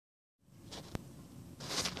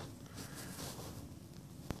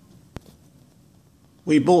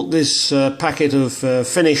We bought this packet of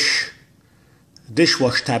Finish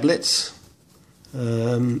dishwash tablets.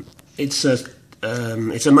 It's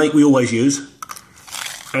a make we always use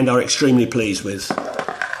and are extremely pleased with.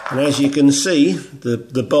 And as you can see,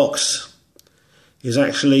 the box is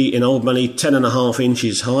actually in old money 10.5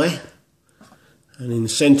 inches high, and in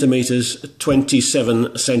centimetres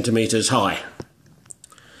 27 centimetres high.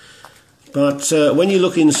 But when you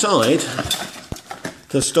look inside,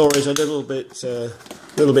 the story's a little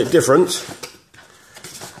bit different,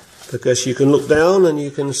 because you can look down and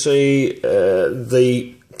you can see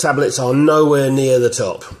the tablets are nowhere near the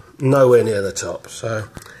top. Nowhere near the top. So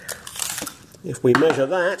if we measure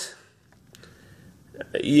that,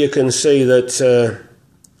 you can see that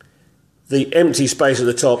the empty space at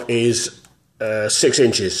the top is 6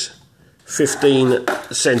 inches, 15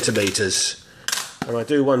 centimetres. And I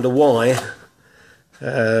do wonder why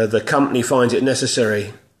the company finds it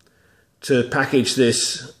necessary to package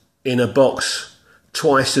this in a box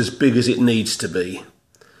twice as big as it needs to be.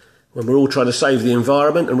 When we're all trying to save the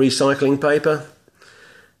environment and recycling paper,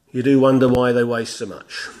 you do wonder why they waste so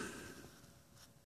much.